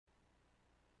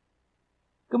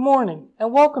Good morning,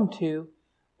 and welcome to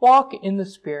Walk in the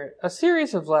Spirit, a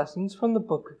series of lessons from the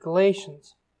book of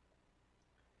Galatians.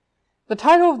 The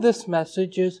title of this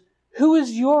message is, Who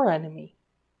is Your Enemy?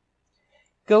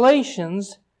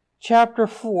 Galatians chapter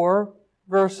 4,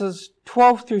 verses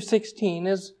 12 through 16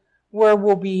 is where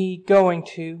we'll be going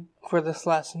to for this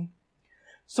lesson.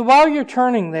 So while you're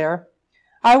turning there,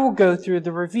 I will go through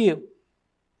the review.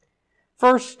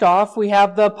 First off, we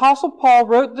have the Apostle Paul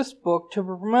wrote this book to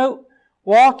promote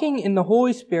walking in the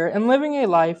Holy Spirit and living a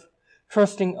life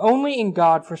trusting only in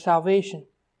God for salvation.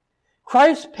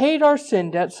 Christ paid our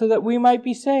sin debt so that we might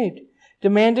be saved,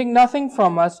 demanding nothing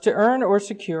from us to earn or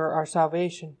secure our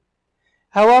salvation.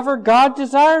 However, God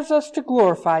desires us to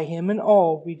glorify Him in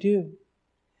all we do.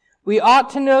 We ought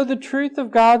to know the truth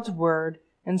of God's Word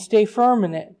and stay firm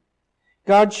in it.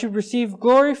 God should receive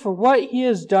glory for what He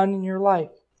has done in your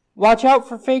life. Watch out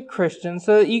for fake Christians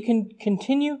so that you can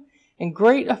continue in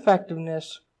great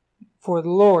effectiveness for the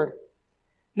Lord.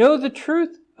 Know the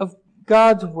truth of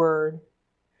God's Word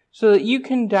so that you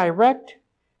can direct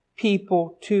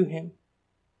people to Him.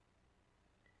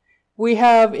 We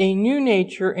have a new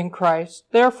nature in Christ.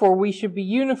 Therefore, we should be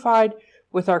unified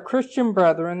with our Christian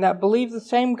brethren that believe the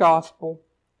same gospel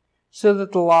so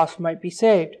that the lost might be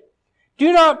saved.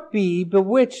 Do not be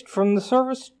bewitched from the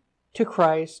service to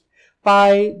Christ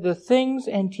by the things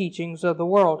and teachings of the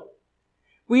world.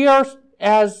 We as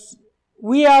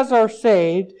are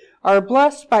saved are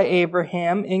blessed by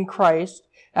Abraham in Christ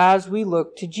as we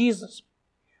look to Jesus.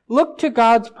 Look to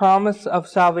God's promise of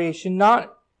salvation,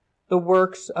 not the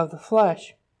works of the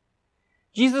flesh.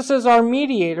 Jesus is our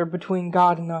mediator between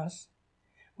God and us.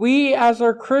 We as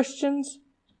are Christians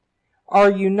are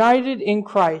united in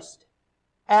Christ.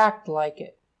 Act like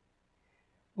it.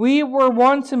 We were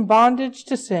once in bondage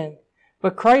to sin,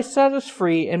 but Christ set us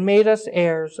free and made us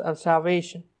heirs of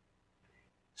salvation.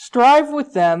 Strive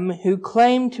with them who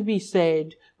claim to be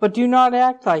saved, but do not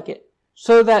act like it,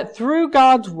 so that through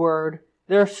God's word,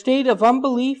 their state of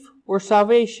unbelief or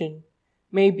salvation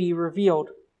may be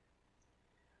revealed.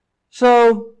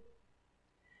 So,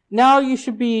 now you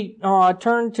should be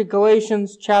turned to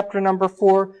Galatians chapter number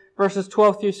 4, verses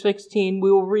 12 through 16.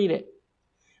 We will read it.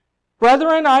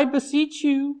 Brethren, I beseech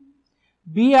you,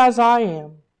 be as I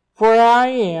am, for I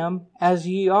am as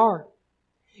ye are.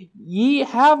 Ye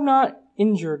have not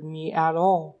injured me at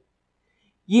all.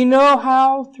 Ye know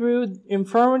how through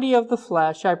infirmity of the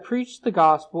flesh I preached the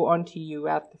gospel unto you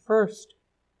at the first.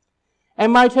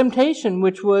 And my temptation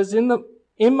which was in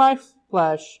my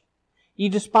flesh ye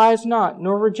despised not,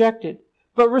 nor rejected,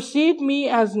 but received me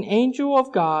as an angel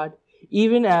of God,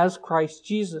 even as Christ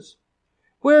Jesus.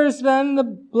 Where is then the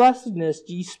blessedness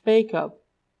ye spake of?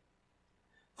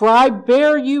 For I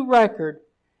bear you record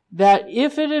that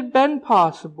if it had been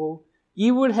possible,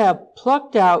 ye would have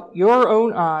plucked out your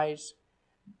own eyes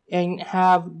and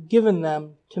have given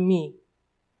them to me.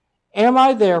 Am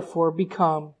I therefore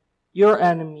become your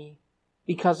enemy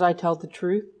because I tell the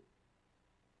truth?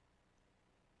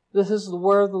 This is the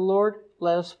word of the Lord.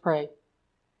 Let us pray.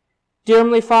 Dear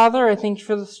Heavenly Father, I thank you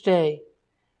for this day.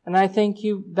 And I thank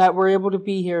you that we're able to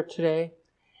be here today.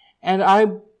 And I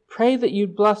pray that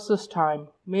you'd bless this time.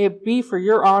 May it be for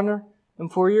your honor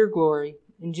and for your glory.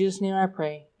 In Jesus' name I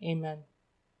pray. Amen.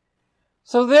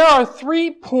 So there are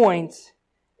 3 points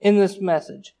in this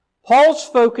message. Paul's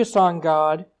focus on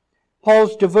God,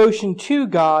 Paul's devotion to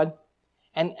God,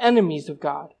 and enemies of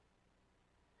God.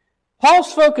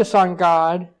 Paul's focus on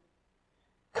God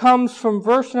comes from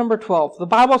verse number 12. The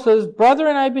Bible says,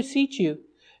 Brethren, I beseech you,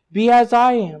 be as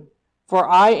I am, for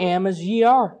I am as ye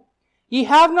are. Ye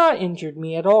have not injured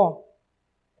me at all.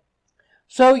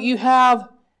 So you have,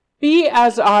 be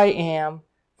as I am,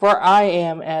 for I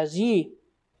am as ye.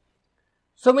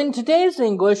 So in today's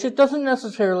English, it doesn't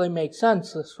necessarily make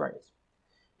sense, this phrase,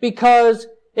 because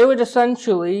it would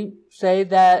essentially say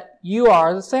that you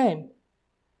are the same.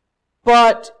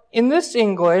 But in this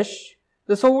English,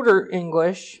 this older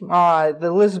English, the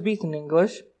Elizabethan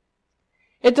English,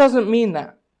 it doesn't mean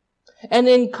that. And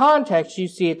in context, you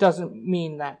see, it doesn't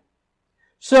mean that.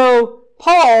 So,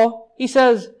 Paul, he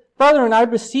says, Brethren, I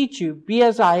beseech you, be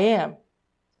as I am,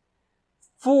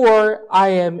 for I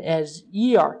am as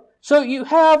ye are. So you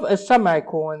have a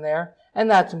semicolon there, and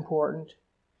that's important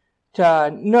to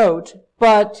note,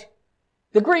 but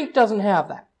the Greek doesn't have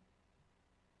that.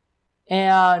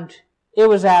 And it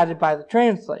was added by the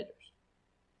translators.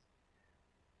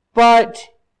 But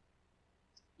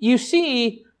you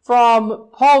see from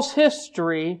Paul's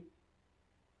history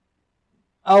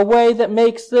a way that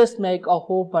makes this make a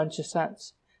whole bunch of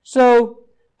sense. So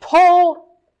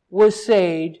Paul was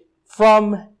saved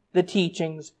from the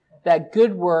teachings that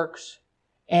good works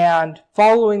and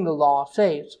following the law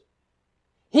saves.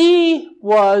 He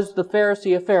was the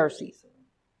Pharisee of Pharisees.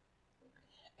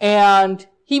 And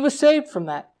he was saved from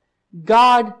that.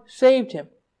 God saved him.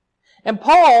 And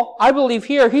Paul, I believe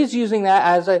here, he's using that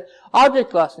as an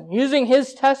object lesson, using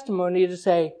his testimony to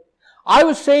say, I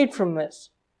was saved from this.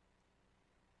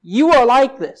 You are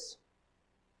like this.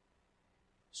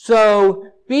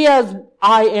 So be as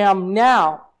I am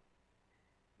now,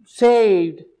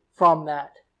 saved from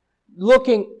that.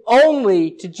 Looking only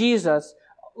to Jesus,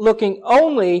 looking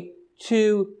only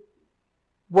to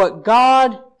what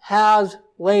God has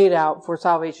laid out for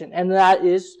salvation, and that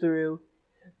is through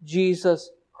Jesus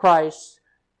Christ's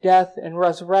death and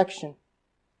resurrection.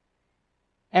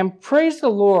 And praise the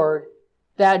Lord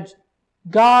that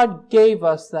God gave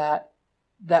us that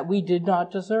we did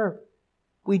not deserve.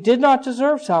 We did not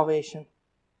deserve salvation.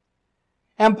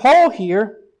 And Paul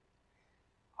here,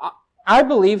 I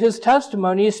believe his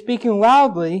testimony is speaking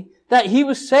loudly that he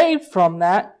was saved from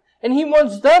that, and he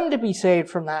wants them to be saved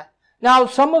from that. Now,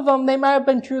 some of them, they might have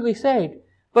been truly saved.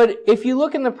 But if you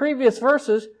look in the previous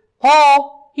verses,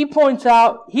 Paul, he points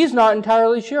out he's not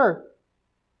entirely sure.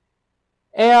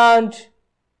 And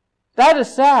that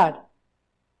is sad.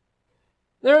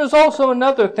 There is also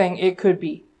another thing it could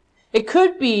be. It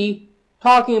could be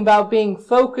talking about being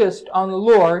focused on the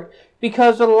Lord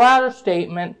because of the latter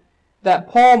statement that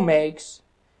Paul makes,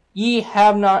 ye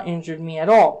have not injured me at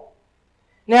all.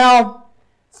 Now,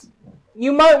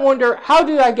 you might wonder, how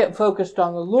do I get focused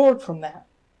on the Lord from that?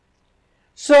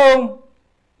 So,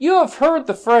 you have heard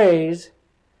the phrase,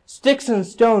 sticks and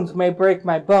stones may break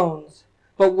my bones,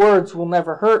 but words will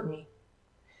never hurt me.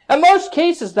 In most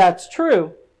cases, that's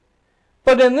true.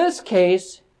 But in this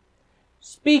case,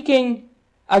 speaking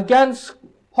against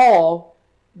Paul,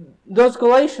 those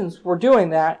Galatians were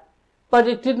doing that, but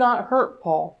it did not hurt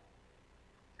Paul.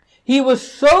 He was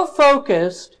so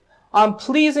focused on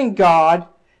pleasing God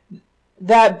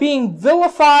that being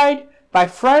vilified by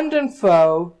friend and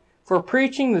foe for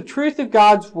preaching the truth of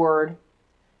God's word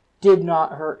did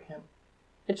not hurt him.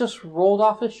 It just rolled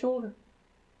off his shoulder.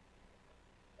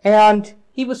 And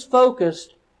he was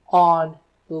focused on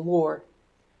the Lord.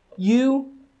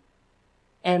 You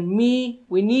and me,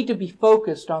 we need to be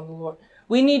focused on the Lord.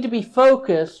 We need to be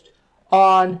focused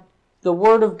on the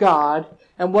Word of God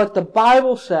and what the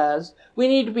Bible says. We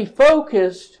need to be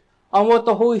focused on what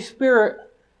the Holy Spirit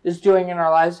is doing in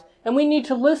our lives, and we need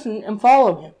to listen and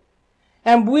follow Him.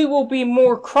 And we will be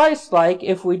more Christ-like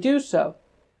if we do so.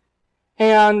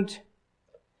 And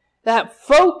that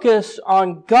focus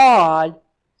on God,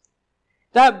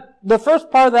 that the first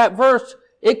part of that verse,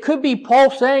 it could be Paul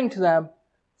saying to them,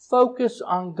 focus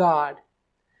on God.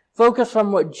 Focus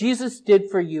on what Jesus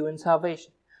did for you in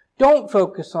salvation. Don't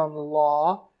focus on the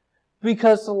law,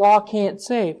 because the law can't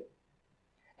save.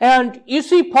 And you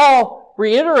see Paul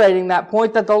reiterating that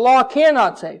point that the law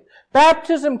cannot save.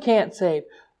 Baptism can't save.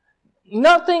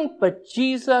 Nothing but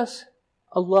Jesus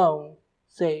alone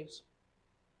saves.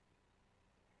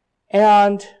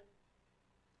 And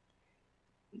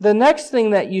the next thing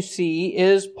that you see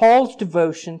is Paul's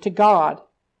devotion to God.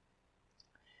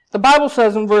 The Bible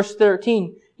says in verse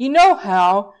 13, you know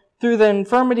how, through the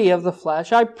infirmity of the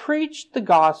flesh, I preached the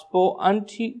gospel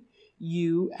unto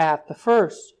you at the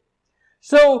first.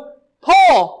 So,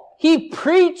 Paul, he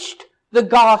preached the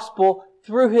gospel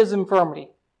through his infirmity.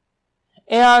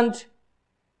 And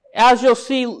as you'll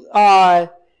see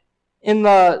in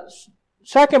the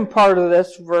second part of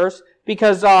this verse,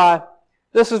 because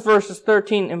this is verses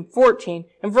 13 and 14.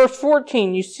 In verse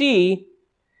 14, you see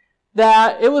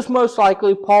that it was most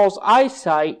likely Paul's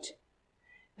eyesight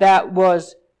that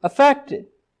was affected.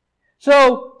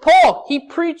 So, Paul, he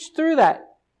preached through that.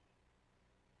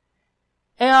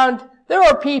 And there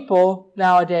are people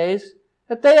nowadays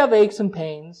that they have aches and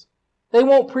pains. They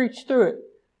won't preach through it.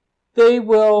 They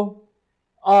will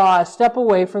step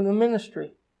away from the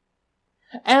ministry.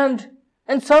 And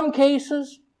in some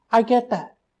cases, I get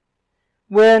that.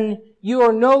 When you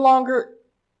are no longer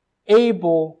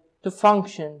able to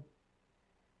function,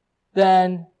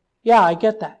 then, yeah, I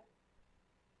get that.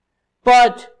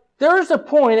 But there is a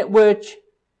point at which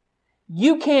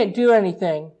you can't do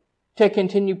anything to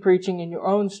continue preaching in your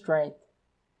own strength.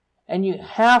 And you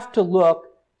have to look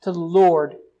to the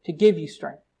Lord to give you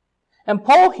strength. And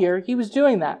Paul here, he was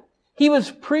doing that. He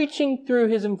was preaching through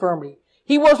his infirmity.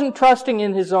 He wasn't trusting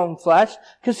in his own flesh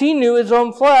because he knew his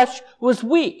own flesh was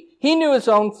weak. He knew his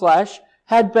own flesh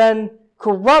had been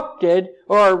corrupted,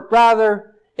 or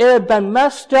rather, it had been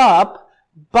messed up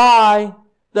by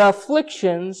the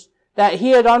afflictions that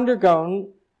he had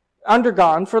undergone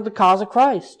for the cause of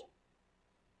Christ.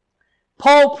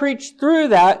 Paul preached through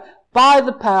that by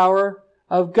the power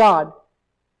of God.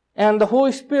 And the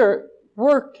Holy Spirit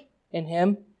worked in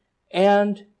him.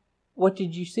 And what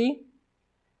did you see?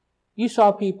 You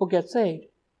saw people get saved.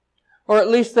 Or at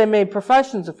least they made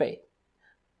professions of faith.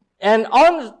 And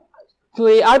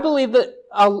honestly, I believe that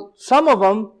some of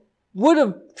them would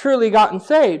have truly gotten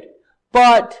saved.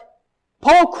 But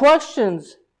Paul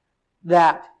questions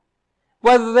that.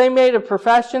 Whether they made a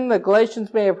profession, the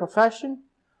Galatians made a profession,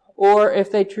 or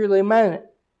if they truly meant it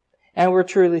and were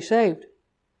truly saved.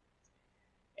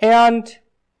 And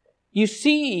you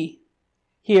see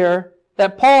here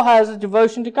that Paul has a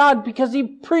devotion to God because he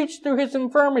preached through his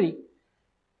infirmity.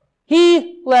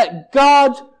 He let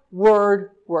God's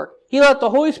word work. He let the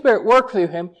Holy Spirit work through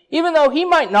him, even though he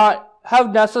might not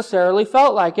have necessarily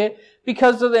felt like it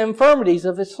because of the infirmities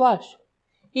of his flesh.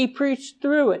 He preached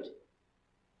through it.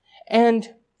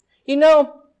 And,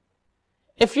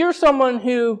 if you're someone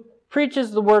who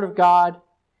preaches the Word of God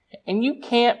and you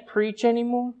can't preach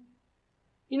anymore,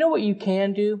 you know what you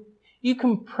can do? You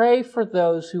can pray for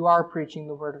those who are preaching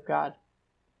the Word of God.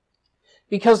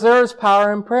 Because there is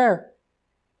power in prayer.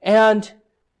 And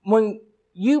when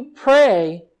you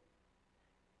pray,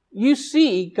 you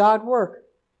see God work.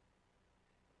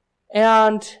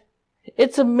 And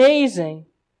it's amazing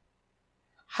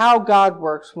how God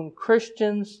works when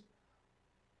Christians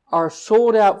are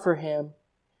sold out for Him.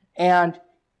 And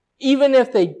even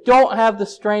if they don't have the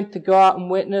strength to go out and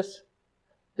witness,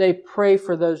 they pray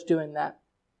for those doing that.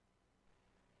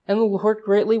 And the Lord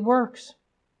greatly works.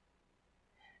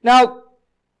 Now,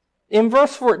 in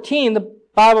verse 14, the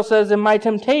Bible says, "In my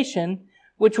temptation,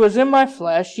 which was in my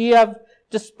flesh, ye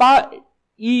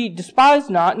despised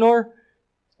not, nor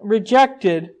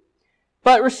rejected,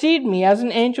 but received me as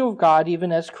an angel of God,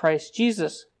 even as Christ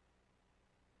Jesus."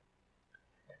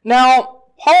 Now,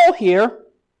 Paul here,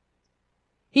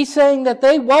 he's saying that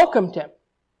they welcomed him.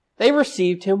 They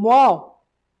received him well,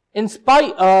 in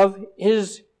spite of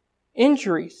his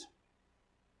injuries.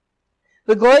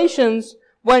 The Galatians,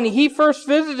 when he first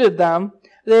visited them,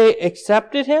 they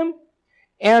accepted him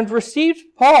and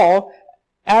received Paul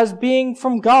as being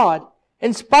from God,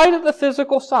 in spite of the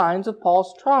physical signs of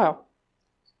Paul's trial.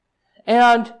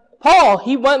 And Paul,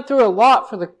 he went through a lot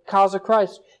for the cause of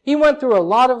Christ. He went through a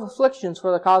lot of afflictions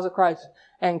for the cause of Christ.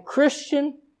 And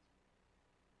Christian,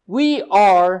 we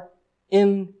are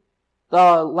in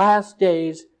the last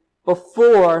days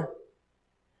before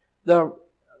the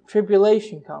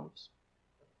tribulation comes.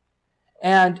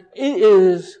 And it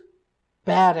is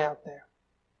bad out there.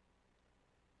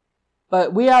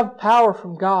 But we have power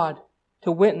from God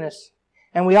to witness.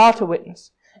 And we ought to witness.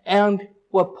 And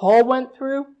what Paul went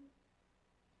through,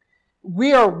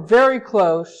 we are very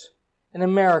close in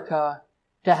America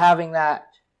to having that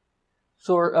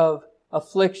sort of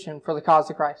affliction for the cause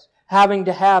of Christ. Having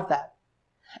to have that.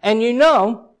 And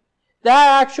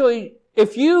that actually,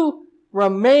 if you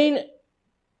remain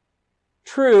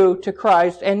true to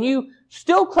Christ and you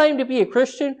still claim to be a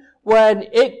Christian when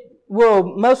it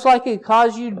will most likely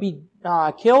cause you to be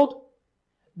killed,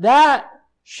 that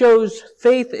shows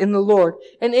faith in the Lord.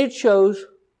 And it shows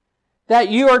that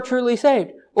you are truly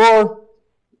saved. Or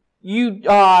you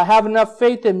have enough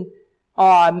faith in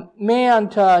man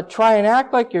to try and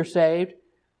act like you're saved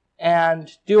and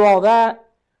do all that.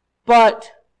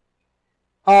 But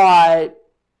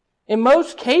in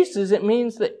most cases, it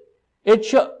means that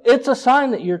it's a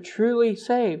sign that you're truly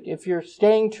saved if you're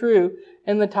staying true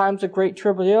in the times of great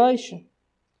tribulation.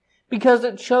 Because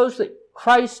it shows that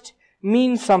Christ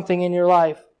means something in your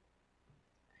life.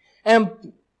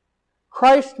 And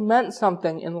Christ meant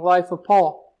something in the life of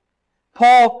Paul.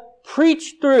 Paul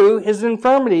preached through his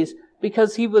infirmities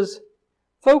because he was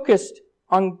focused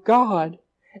on God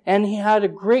and he had a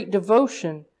great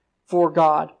devotion for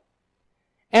God.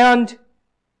 And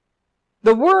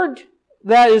the word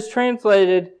that is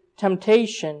translated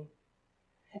temptation,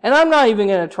 and I'm not even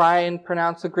going to try and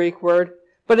pronounce the Greek word,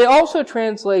 but it also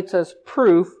translates as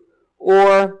proof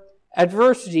or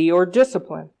adversity or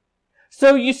discipline.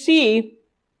 So you see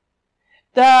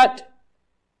that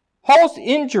Paul's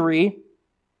injury,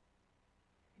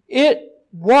 it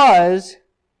was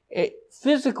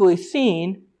physically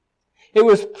seen. It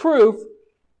was proof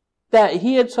that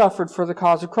he had suffered for the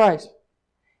cause of Christ.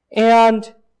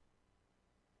 And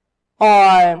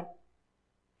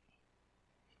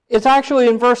it's actually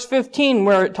in verse 15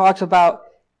 where it talks about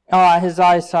his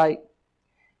eyesight.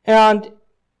 And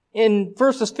in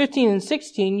verses 15 and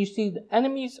 16, you see the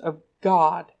enemies of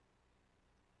God.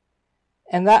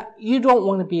 And that you don't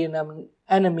want to be an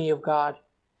enemy of God.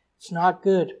 It's not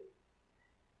good.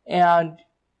 And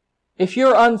if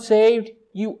you're unsaved,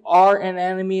 you are an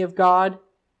enemy of God.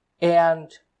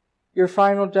 And your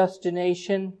final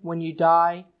destination when you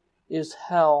die is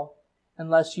hell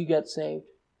unless you get saved.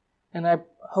 And I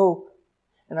hope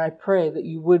and I pray that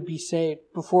you would be saved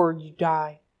before you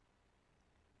die.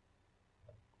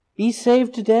 Be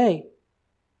saved today.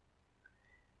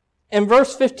 In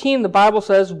verse 15, the Bible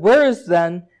says, "Where is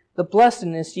then the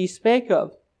blessedness ye spake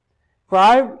of? For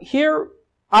I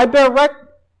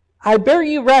bear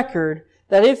you record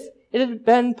that if it had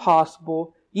been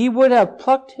possible, ye would have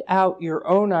plucked out your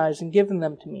own eyes and given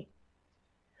them to me."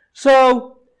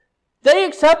 So, they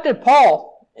accepted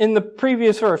Paul in the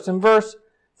previous verse, in verse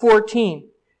 14.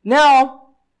 Now,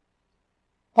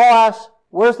 Paul asks,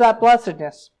 where's that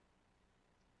blessedness?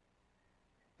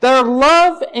 Their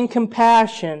love and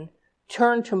compassion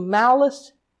turned to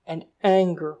malice and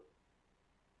anger.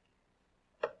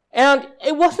 And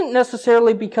it wasn't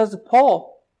necessarily because of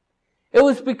Paul. It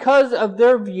was because of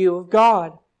their view of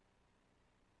God.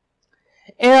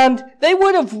 And they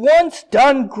would have once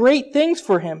done great things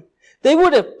for him. They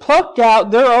would have plucked out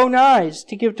their own eyes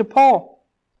to give to Paul.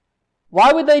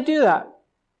 Why would they do that?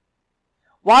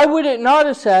 Why would it not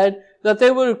have said that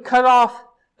they would have cut off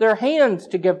their hands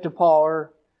to give to Paul,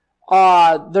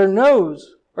 or their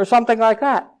nose, or something like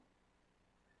that?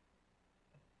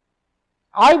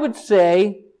 I would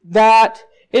say that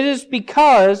it is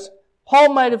because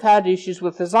Paul might have had issues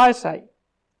with his eyesight.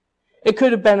 It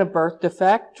could have been a birth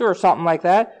defect or something like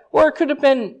that, or it could have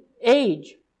been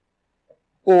age.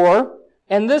 Or,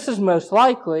 and this is most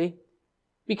likely,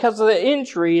 because of the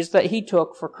injuries that he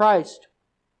took for Christ.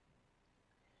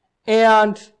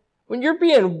 And when you're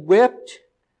being whipped,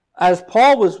 as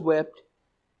Paul was whipped,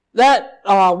 that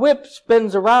whip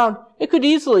spins around. It could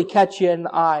easily catch you in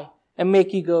the eye and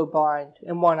make you go blind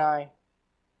in one eye,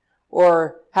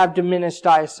 or have diminished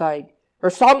eyesight, or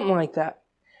something like that.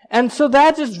 And so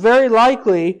that is very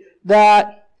likely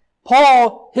that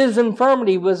Paul, his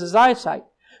infirmity was his eyesight.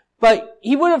 But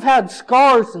he would have had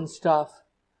scars and stuff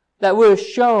that would have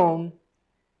shown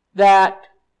that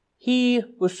he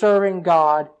was serving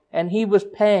God and he was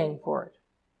paying for it,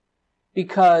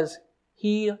 because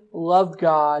he loved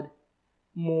God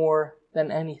more than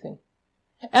anything.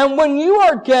 And when you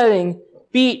are getting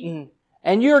beaten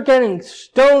and you're getting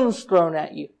stones thrown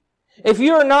at you, if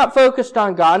you are not focused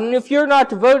on God and if you're not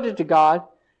devoted to God,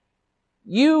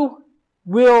 you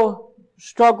will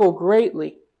struggle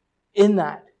greatly in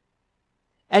that.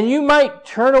 And you might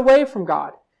turn away from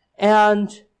God.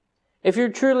 And if you're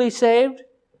truly saved,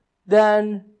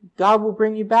 then God will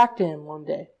bring you back to Him one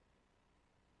day.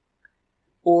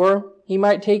 Or He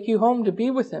might take you home to be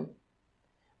with Him.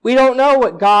 We don't know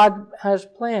what God has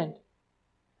planned.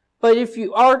 But if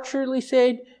you are truly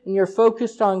saved and you're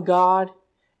focused on God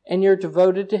and you're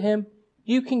devoted to Him,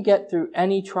 you can get through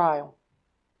any trial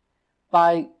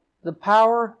by the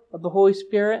power of the Holy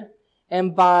Spirit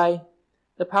and by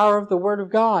the power of the Word of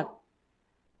God.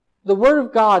 The Word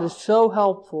of God is so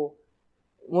helpful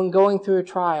when going through a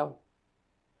trial.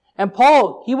 And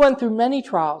Paul, he went through many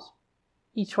trials.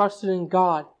 He trusted in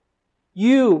God.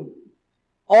 You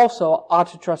also ought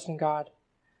to trust in God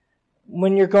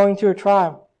when you're going through a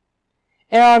trial.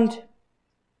 And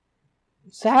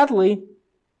sadly,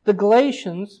 the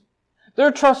Galatians,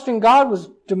 their trust in God was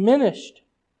diminished.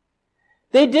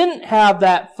 They didn't have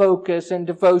that focus and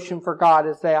devotion for God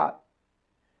as they ought.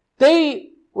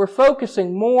 They were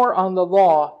focusing more on the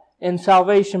law and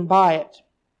salvation by it.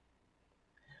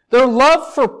 Their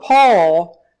love for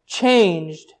Paul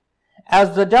changed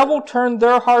as the devil turned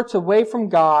their hearts away from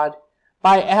God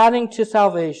by adding to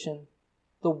salvation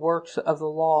the works of the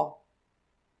law.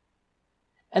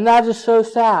 And that is so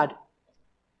sad.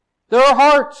 Their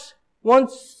hearts,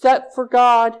 once set for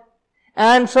God,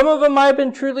 and some of them might have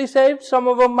been truly saved, some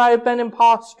of them might have been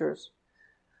imposters,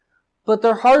 but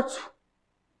their hearts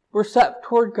were set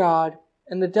toward God,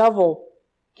 and the devil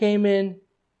came in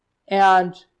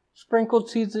and sprinkled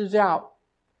seeds out.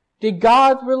 Did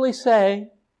God really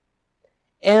say?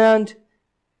 And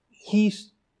He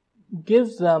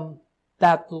gives them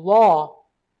that law.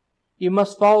 You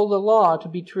must follow the law to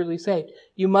be truly saved.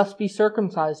 You must be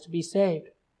circumcised to be saved.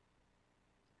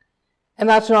 And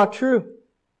that's not true.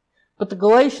 But the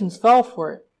Galatians fell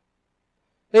for it.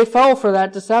 They fell for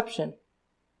that deception.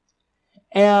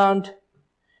 And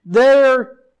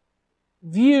their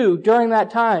view during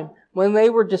that time, when they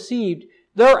were deceived,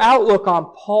 their outlook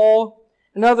on Paul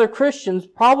and other Christians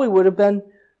probably would have been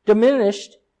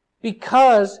diminished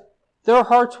because their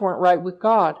hearts weren't right with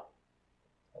God.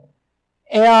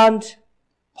 And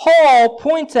Paul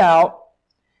points out,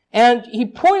 and he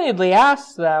pointedly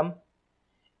asks them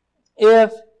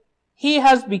if he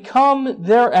has become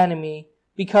their enemy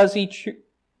because he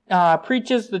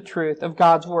preaches the truth of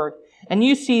God's Word. And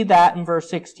you see that in verse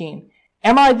 16.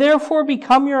 Am I therefore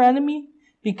become your enemy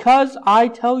because I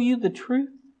tell you the truth?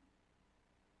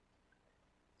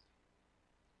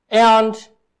 And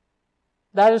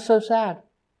that is so sad.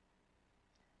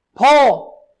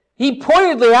 Paul, he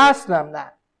pointedly asked them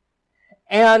that.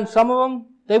 And some of them,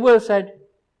 they would have said,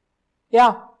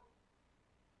 yeah.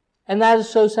 And that is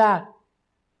so sad.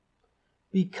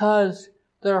 Because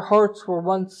their hearts were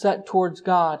once set towards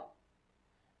God.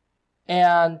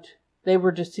 And they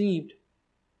were deceived.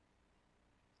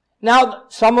 Now,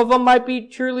 some of them might be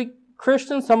truly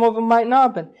Christians, some of them might not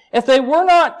have been. If they were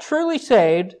not truly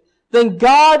saved, then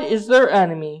God is their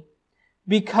enemy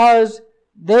because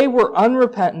they were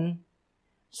unrepentant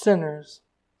sinners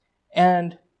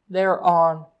and they're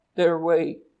on their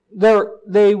way.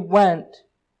 They went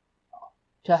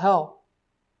to hell.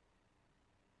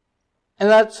 And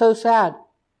that's so sad.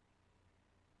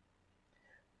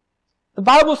 The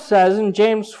Bible says in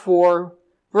James 4,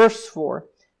 verse 4,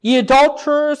 Ye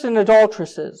adulterers and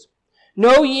adulteresses,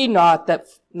 know ye not that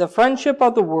the friendship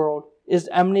of the world is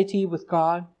enmity with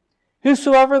God?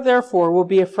 Whosoever therefore will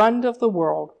be a friend of the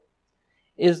world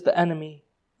is the enemy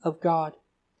of God.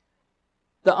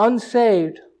 The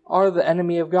unsaved are the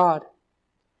enemy of God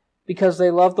because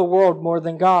they love the world more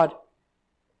than God.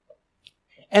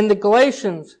 And the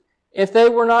Galatians, if they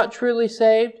were not truly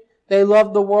saved, they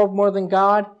loved the world more than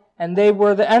God, and they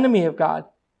were the enemy of God.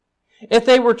 If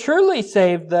they were truly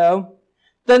saved, though,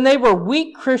 then they were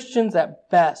weak Christians at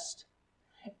best,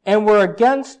 and were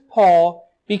against Paul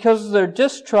because of their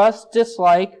distrust,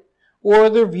 dislike, or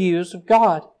their views of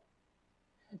God.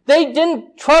 They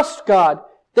didn't trust God.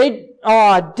 They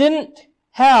didn't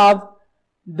have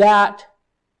that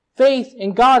faith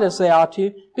in God as they ought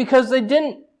to, because they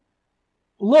didn't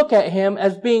look at Him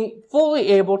as being fully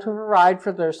able to provide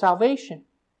for their salvation.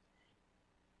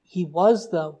 He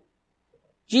was, though.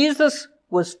 Jesus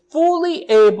was fully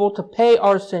able to pay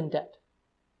our sin debt.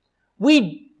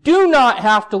 We do not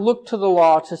have to look to the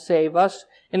law to save us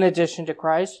in addition to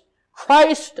Christ.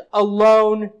 Christ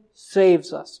alone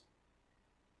saves us.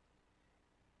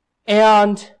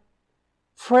 And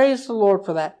praise the Lord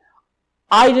for that.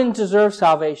 I didn't deserve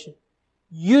salvation.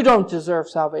 You don't deserve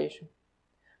salvation.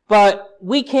 But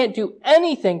we can't do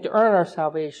anything to earn our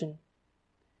salvation.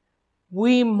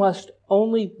 We must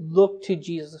only look to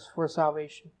Jesus for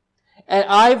salvation. And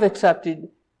I've accepted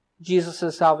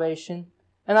Jesus' salvation.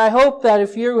 And I hope that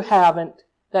if you haven't,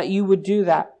 that you would do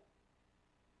that.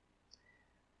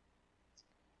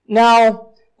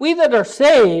 Now, we that are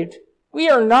saved, we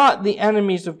are not the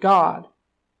enemies of God,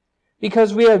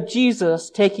 because we have Jesus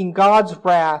taking God's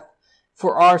wrath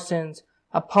for our sins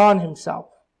upon Himself.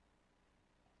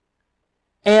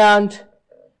 And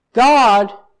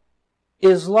God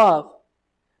is love,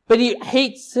 but He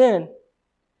hates sin.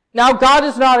 Now, God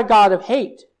is not a God of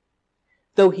hate,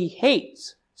 though He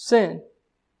hates sin.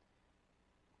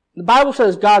 The Bible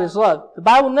says God is love. The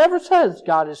Bible never says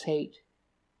God is hate.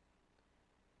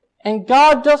 And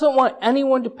God doesn't want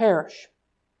anyone to perish.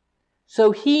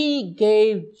 So He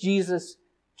gave Jesus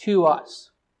to us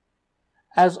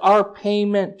as our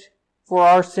payment for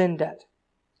our sin debt.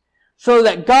 So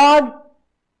that God,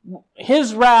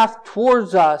 His wrath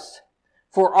towards us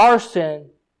for our sin,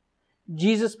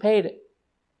 Jesus paid it.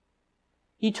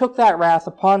 He took that wrath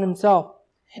upon Himself.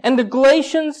 And the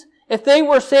Galatians, if they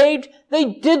were saved, they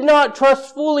did not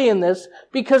trust fully in this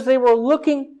because they were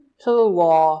looking to the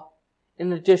law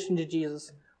in addition to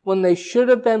Jesus, when they should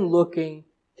have been looking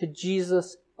to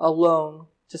Jesus alone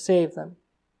to save them.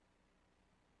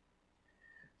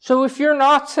 So if you're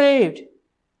not saved,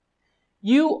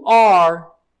 you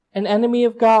are an enemy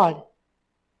of God.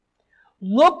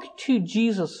 Look to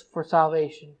Jesus for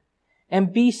salvation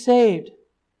and be saved.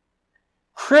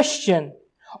 Christian,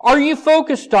 are you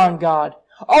focused on God?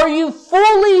 Are you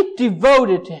fully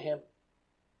devoted to Him?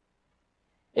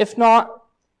 If not,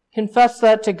 confess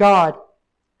that to God.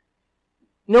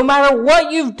 No matter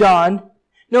what you've done,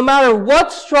 no matter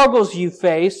what struggles you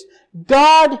face,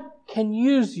 God can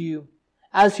use you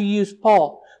as He used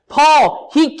Paul. Paul,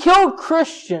 he killed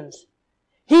Christians.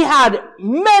 He had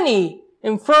many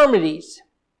infirmities.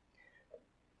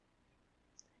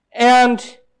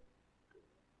 And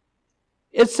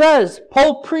it says,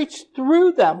 Paul preached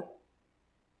through them.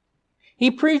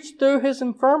 He preached through his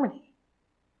infirmity.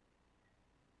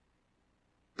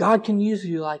 God can use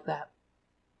you like that.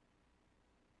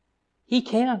 He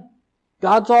can.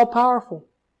 God's all powerful.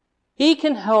 He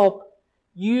can help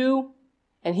you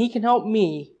and He can help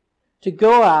me to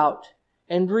go out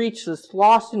and reach this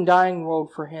lost and dying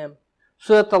world for Him,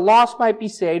 so that the lost might be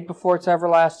saved before it's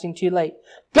everlasting too late.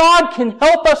 God can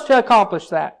help us to accomplish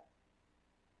that.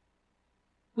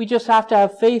 We just have to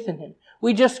have faith in Him.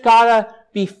 We just gotta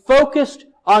be focused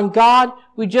on God.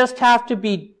 We just have to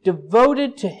be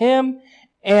devoted to Him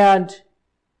and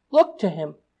look to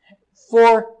Him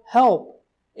for help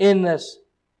in this.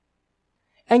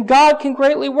 And God can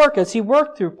greatly work as He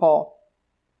worked through Paul.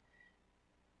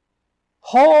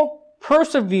 Paul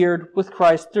persevered with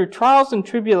Christ through trials and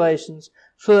tribulations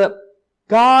so that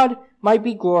God might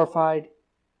be glorified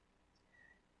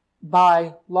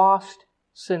by lost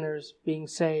sinners being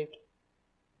saved.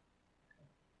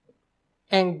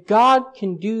 And God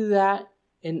can do that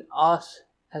in us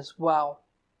as well.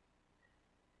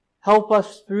 Help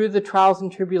us through the trials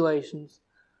and tribulations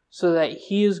so that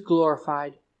He is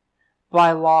glorified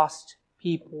by lost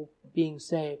people being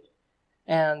saved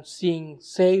and seeing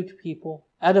saved people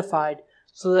edified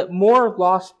so that more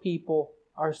lost people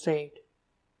are saved.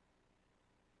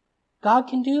 God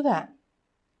can do that.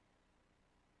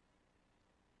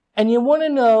 And you want to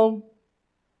know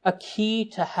a key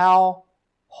to how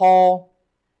Paul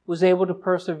was able to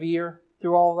persevere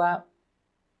through all that?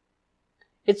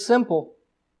 It's simple.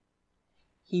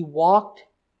 He walked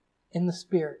in the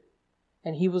Spirit,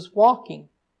 and he was walking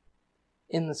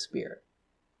in the Spirit.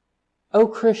 O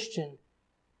Christian,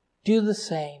 do the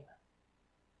same.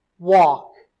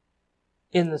 Walk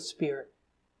in the Spirit.